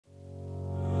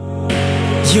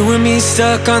You and me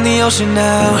stuck on the ocean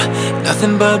now,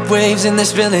 nothing but waves and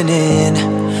this filling in.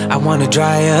 I wanna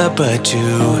dry up but you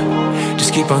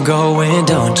just keep on going,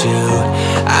 don't you?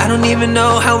 I don't even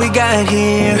know how we got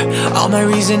here, all my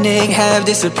reasoning have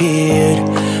disappeared.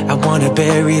 I wanna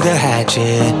bury the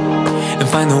hatchet and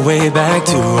find the way back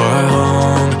to our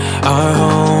home, our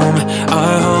home,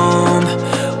 our home.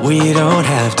 We don't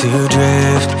have to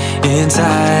drift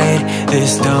inside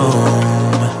this dome.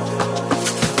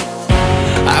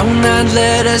 I will not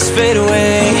let us fade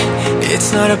away.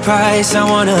 It's not a price I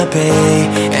wanna pay,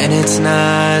 and it's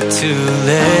not too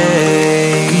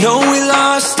late. No, we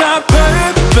lost our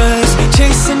purpose,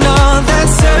 chasing all that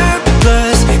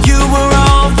surplus. You were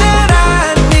all that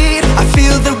I need. I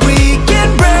feel that we can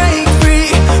break free.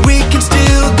 We can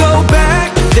still go back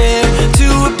there to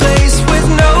a place with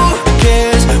no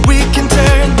cares. We can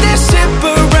turn this ship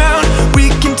around. We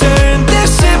can turn this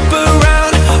ship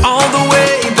around all the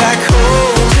way back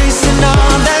home. Chasing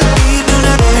all that we do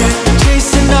not care.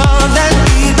 Chasing all that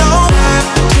we don't have.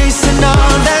 Chasing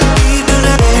all that we do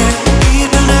not care. We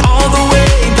do not all the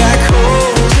way back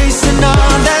home. Chasing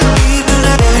all that we do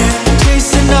not care.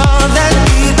 Chasing all that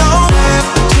we don't have.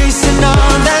 Chasing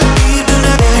all that we do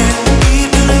not care. We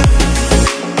do not.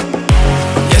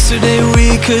 Yesterday we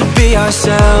could be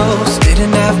ourselves.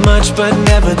 Didn't have much but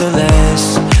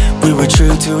nevertheless we were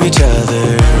true to each other.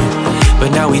 But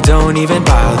now we don't even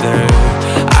bother.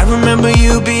 I remember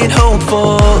you being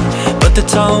hopeful, but the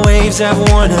tall waves have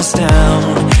worn us down,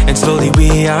 and slowly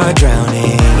we are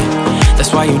drowning.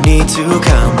 That's why you need to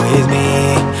come with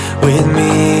me, with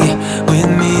me, with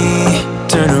me.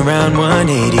 Turn around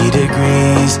 180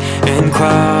 degrees and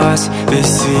cross the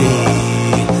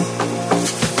sea.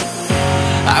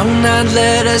 I will not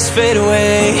let us fade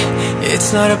away.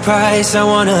 It's not a price I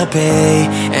wanna pay,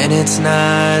 and it's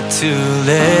not too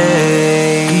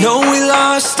late. No, we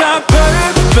lost our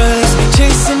purpose,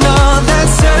 chasing all that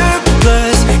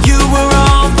surplus. You were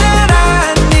all that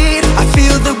I need. I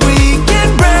feel that we can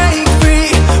break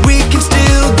free. We can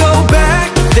still go back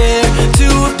there to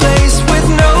a place with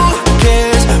no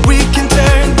cares. We can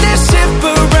turn this ship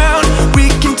around. We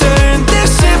can turn this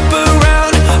ship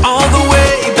around all the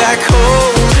way back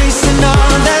home. Chasing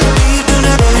all that we do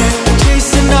not care.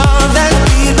 Chasing all that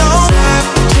we don't have.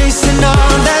 Chasing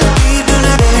all that we do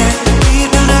not care. We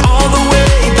do not all the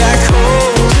way back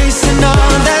home. Chasing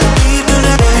all that we do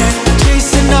not care.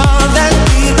 Chasing all that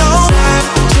we don't have.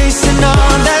 Chasing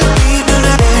all that we do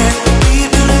not care. We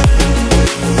do not.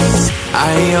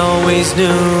 I always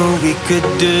knew we could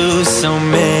do so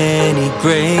many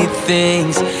great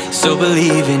things. So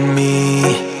believe in me,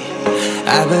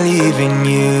 I believe in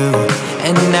you.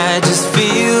 And I just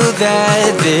feel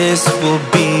that this will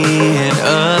be an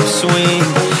upswing.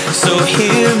 So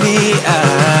hear me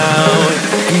out.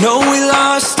 No, we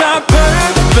lost our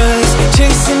purpose,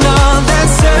 chasing all that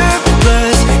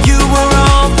surplus. You were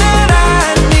all that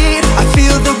I need. I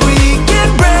feel that we can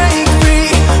break free.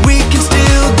 We can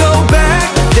still go back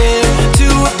there to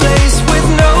a place with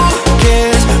no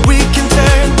cares. We can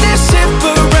turn this ship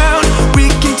around. We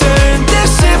can turn this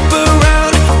ship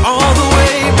around all the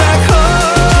way back home.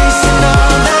 Chasing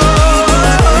all that we do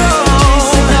not care.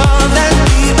 Chasing all that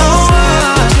we don't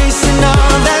want. Chasing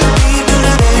all that we do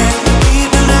not care. We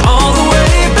do not all the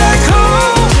way back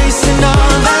home. Chasing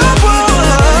all that we do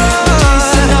not care.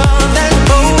 Chasing all that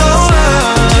we don't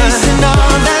want. Chasing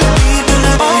all that we do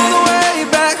not care. All the way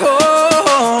back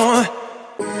home.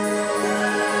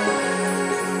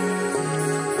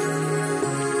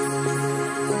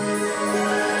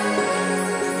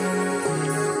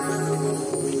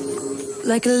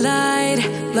 Like a light,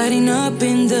 lighting up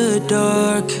in the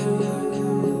dark.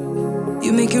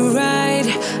 You make it right,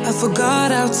 I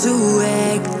forgot how to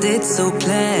act. It's so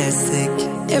classic.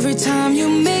 Every time you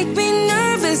make me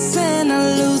nervous and I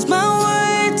lose my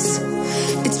words.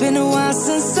 It's been a while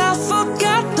since I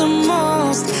forgot the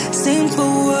most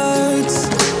simple words.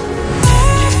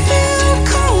 I feel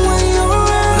calm when you're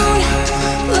around,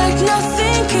 like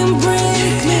nothing can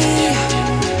break me.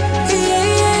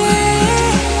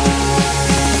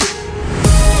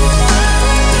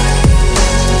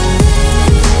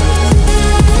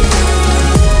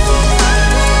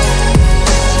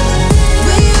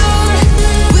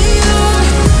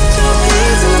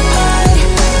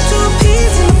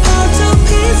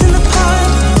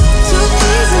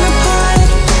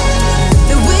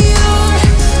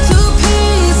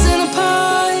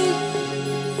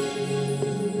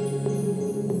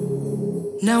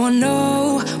 Now I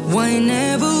know why it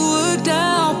never worked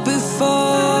out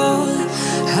before.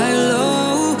 High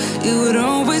low, it would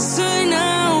always turn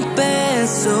out bad,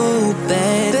 so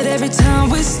bad. But every time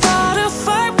we